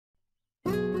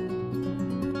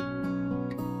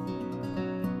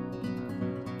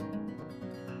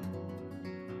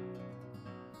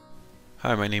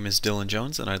Hi, my name is Dylan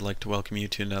Jones and I'd like to welcome you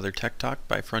to another Tech Talk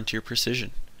by Frontier Precision.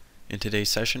 In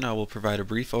today's session I will provide a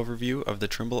brief overview of the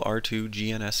Trimble R2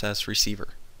 GNSS Receiver.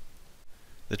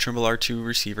 The Trimble R2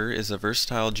 Receiver is a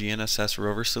versatile GNSS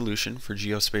rover solution for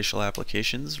geospatial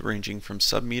applications ranging from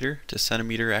sub-meter to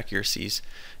centimeter accuracies,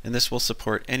 and this will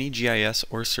support any GIS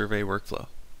or survey workflow.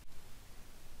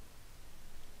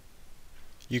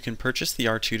 You can purchase the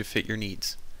R2 to fit your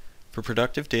needs. For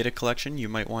productive data collection, you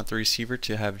might want the receiver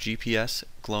to have GPS,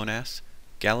 GLONASS,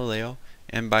 Galileo,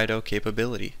 and BIDO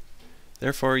capability.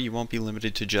 Therefore, you won't be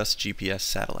limited to just GPS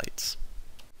satellites.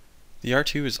 The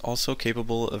R2 is also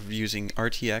capable of using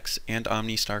RTX and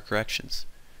OmniStar corrections.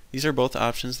 These are both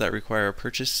options that require a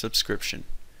purchase subscription.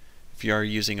 If you are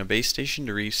using a base station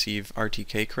to receive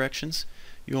RTK corrections,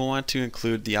 you will want to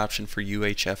include the option for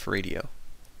UHF radio.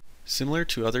 Similar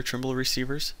to other Trimble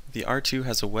receivers, the R2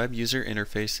 has a web user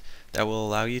interface that will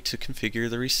allow you to configure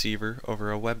the receiver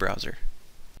over a web browser.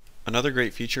 Another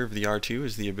great feature of the R2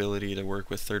 is the ability to work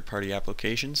with third-party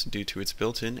applications due to its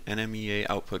built-in NMEA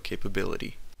output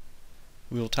capability.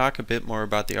 We will talk a bit more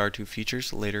about the R2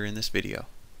 features later in this video.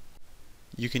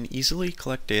 You can easily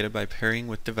collect data by pairing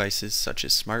with devices such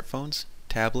as smartphones,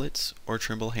 tablets, or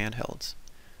Trimble handhelds.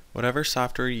 Whatever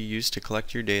software you use to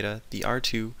collect your data, the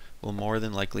R2 will more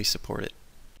than likely support it.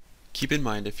 Keep in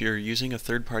mind, if you are using a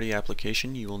third-party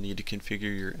application, you will need to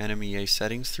configure your NMEA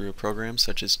settings through a program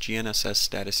such as GNSS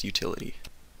Status Utility.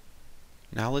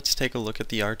 Now let's take a look at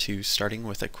the R2, starting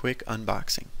with a quick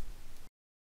unboxing.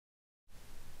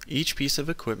 Each piece of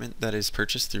equipment that is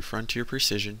purchased through Frontier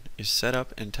Precision is set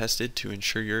up and tested to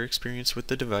ensure your experience with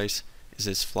the device is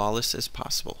as flawless as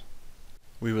possible.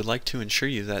 We would like to ensure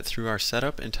you that through our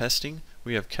setup and testing,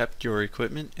 we have kept your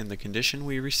equipment in the condition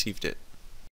we received it.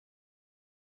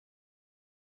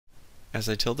 As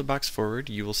I tilt the box forward,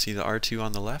 you will see the R2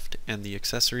 on the left and the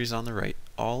accessories on the right,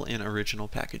 all in original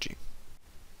packaging.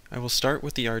 I will start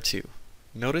with the R2.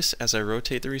 Notice as I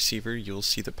rotate the receiver, you will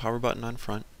see the power button on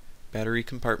front, battery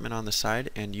compartment on the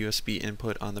side, and USB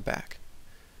input on the back.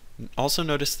 Also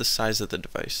notice the size of the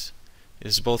device. It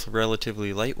is both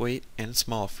relatively lightweight and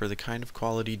small for the kind of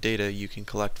quality data you can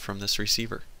collect from this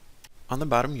receiver. On the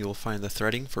bottom you will find the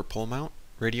threading for pole mount,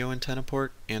 radio antenna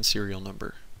port, and serial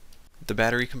number. The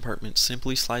battery compartment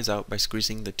simply slides out by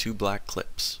squeezing the two black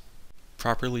clips.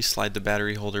 Properly slide the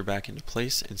battery holder back into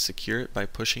place and secure it by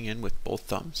pushing in with both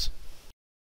thumbs.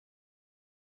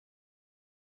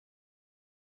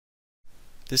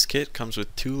 This kit comes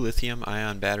with two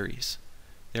lithium-ion batteries.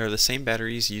 They are the same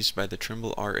batteries used by the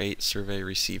Trimble R8 survey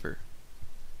receiver.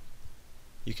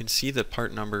 You can see the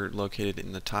part number located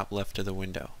in the top left of the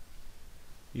window.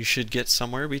 You should get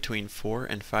somewhere between 4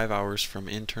 and 5 hours from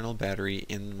internal battery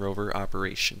in rover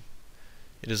operation.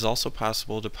 It is also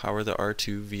possible to power the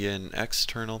R2 via an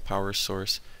external power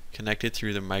source connected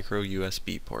through the micro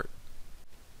USB port.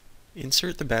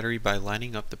 Insert the battery by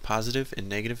lining up the positive and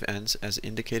negative ends as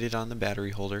indicated on the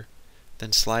battery holder,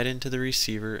 then slide into the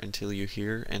receiver until you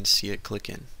hear and see it click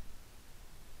in.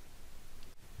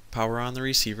 Power on the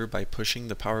receiver by pushing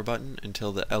the power button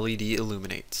until the LED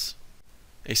illuminates.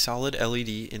 A solid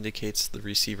LED indicates the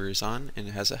receiver is on and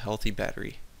has a healthy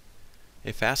battery.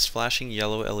 A fast flashing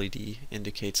yellow LED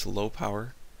indicates low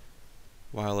power,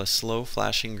 while a slow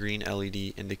flashing green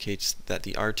LED indicates that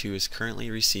the R2 is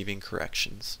currently receiving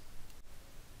corrections.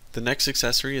 The next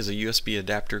accessory is a USB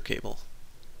adapter cable.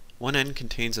 One end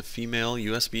contains a female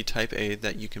USB Type A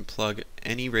that you can plug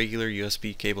any regular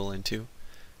USB cable into.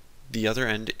 The other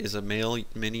end is a male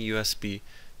mini USB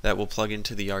that will plug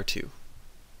into the R2.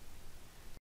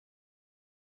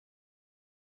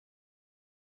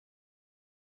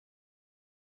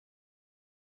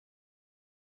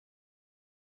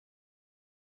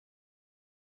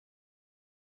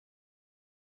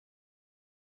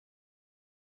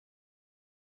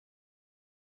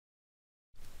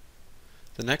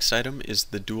 The next item is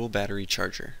the dual battery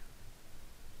charger.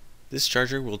 This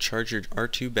charger will charge your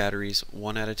R2 batteries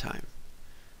one at a time,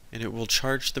 and it will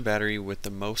charge the battery with the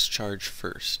most charge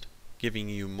first, giving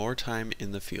you more time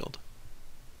in the field.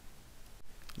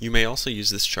 You may also use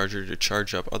this charger to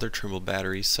charge up other Trimble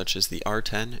batteries such as the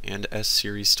R10 and S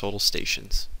series total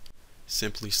stations.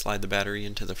 Simply slide the battery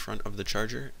into the front of the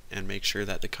charger and make sure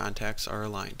that the contacts are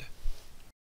aligned.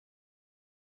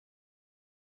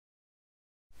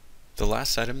 The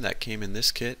last item that came in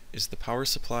this kit is the power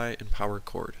supply and power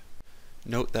cord.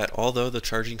 Note that although the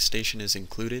charging station is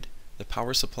included, the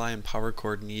power supply and power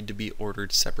cord need to be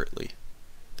ordered separately.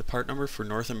 The part number for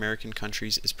North American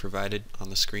countries is provided on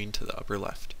the screen to the upper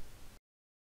left.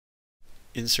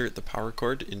 Insert the power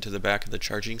cord into the back of the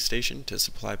charging station to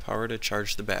supply power to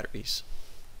charge the batteries.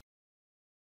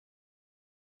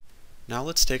 Now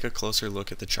let's take a closer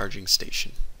look at the charging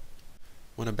station.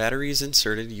 When a battery is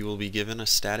inserted, you will be given a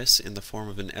status in the form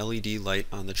of an LED light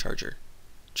on the charger.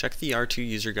 Check the R2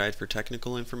 user guide for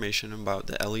technical information about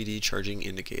the LED charging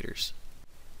indicators.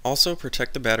 Also,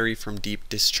 protect the battery from deep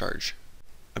discharge.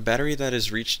 A battery that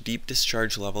has reached deep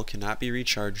discharge level cannot be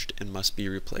recharged and must be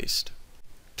replaced.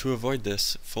 To avoid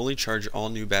this, fully charge all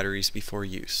new batteries before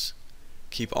use.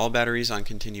 Keep all batteries on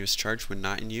continuous charge when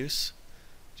not in use.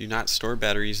 Do not store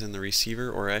batteries in the receiver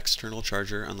or external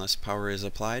charger unless power is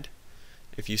applied.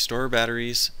 If you store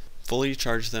batteries, fully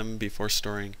charge them before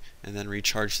storing and then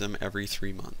recharge them every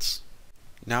 3 months.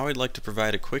 Now I'd like to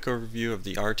provide a quick overview of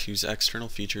the R2's external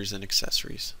features and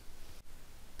accessories.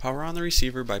 Power on the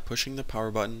receiver by pushing the power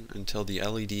button until the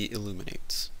LED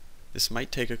illuminates. This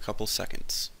might take a couple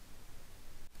seconds.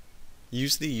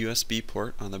 Use the USB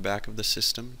port on the back of the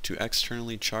system to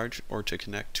externally charge or to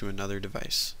connect to another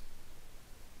device.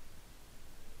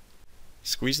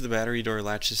 Squeeze the battery door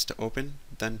latches to open,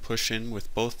 then push in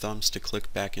with both thumbs to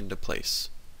click back into place.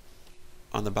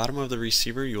 On the bottom of the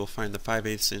receiver you will find the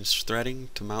 5/8 inch threading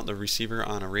to mount the receiver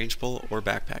on a range pole or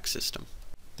backpack system.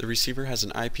 The receiver has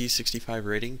an IP65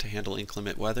 rating to handle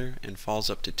inclement weather and falls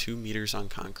up to 2 meters on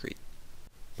concrete.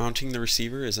 Mounting the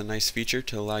receiver is a nice feature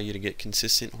to allow you to get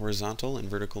consistent horizontal and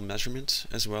vertical measurements,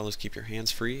 as well as keep your hands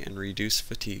free and reduce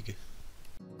fatigue.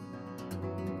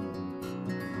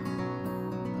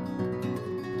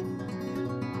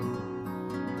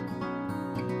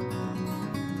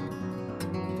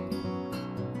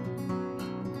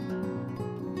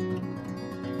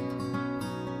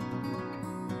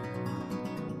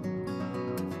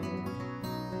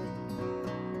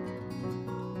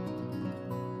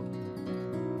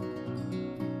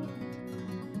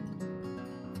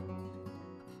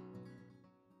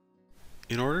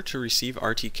 In order to receive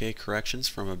RTK corrections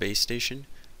from a base station,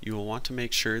 you will want to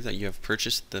make sure that you have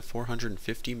purchased the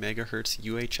 450 MHz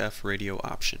UHF radio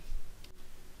option.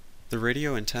 The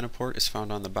radio antenna port is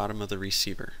found on the bottom of the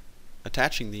receiver.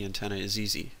 Attaching the antenna is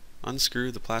easy.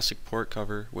 Unscrew the plastic port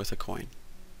cover with a coin.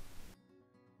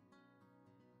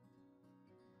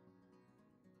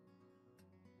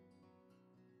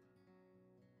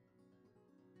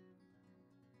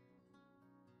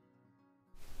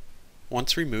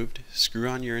 Once removed, screw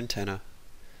on your antenna.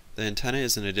 The antenna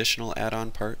is an additional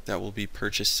add-on part that will be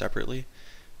purchased separately,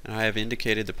 and I have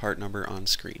indicated the part number on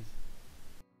screen.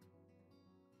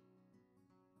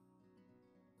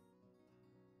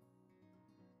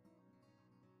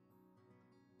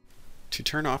 To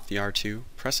turn off the R2,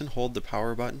 press and hold the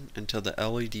power button until the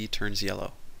LED turns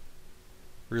yellow.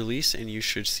 Release and you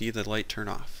should see the light turn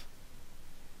off.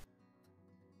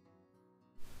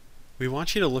 We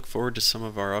want you to look forward to some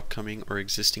of our upcoming or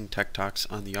existing tech talks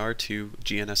on the R2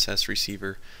 GNSS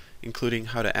Receiver, including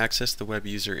how to access the web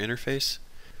user interface,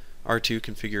 R2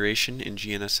 configuration in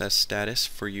GNSS status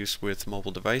for use with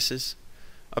mobile devices,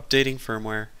 updating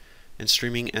firmware, and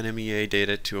streaming NMEA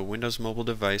data to a Windows mobile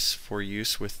device for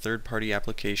use with third-party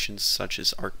applications such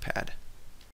as ArcPad.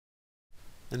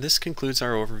 And this concludes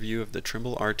our overview of the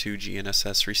Trimble R2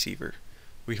 GNSS Receiver.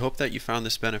 We hope that you found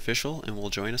this beneficial and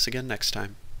will join us again next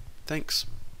time. Thanks.